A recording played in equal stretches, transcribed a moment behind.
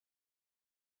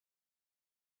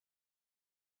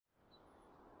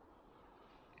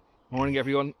Morning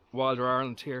everyone, Wilder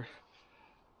Ireland here.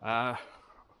 I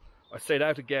stayed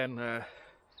out again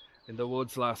in the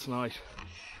woods last night.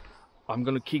 I'm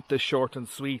going to keep this short and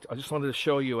sweet. I just wanted to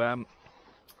show you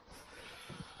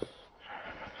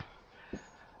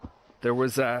there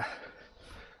was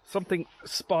something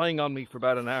spying on me for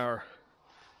about an hour,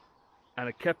 and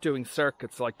it kept doing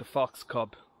circuits like the fox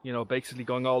cub, you know, basically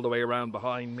going all the way around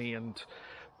behind me.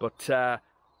 But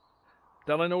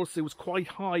then I noticed it was quite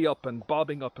high up and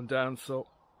bobbing up and down, so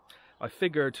I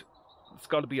figured it's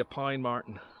got to be a pine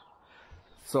marten.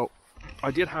 So I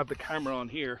did have the camera on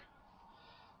here.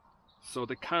 So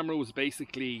the camera was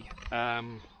basically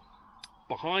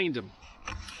behind him,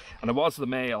 and it was the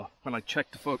male when I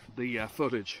checked the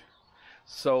footage.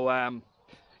 So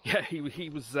yeah, he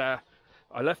was. I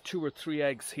left 2 or 3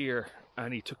 eggs here,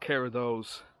 and he took care of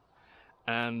those.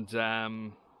 And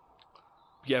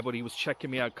yeah, but he was checking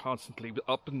me out constantly,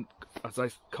 up in, as I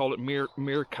call it,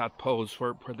 meerkat pose,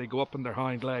 where they go up on their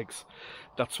hind legs.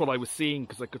 That's what I was seeing,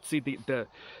 because I could see the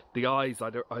eyes.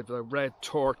 I had a red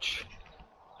torch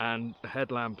and a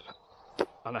headlamp,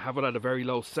 and I have it at a very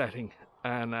low setting,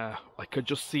 and I could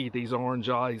just see these orange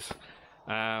eyes.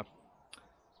 But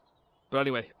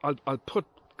anyway, I'll put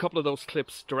a couple of those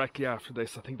clips directly after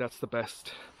this. I think that's the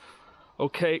best.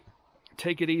 Okay,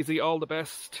 take it easy, all the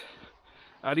best.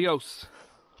 Adios.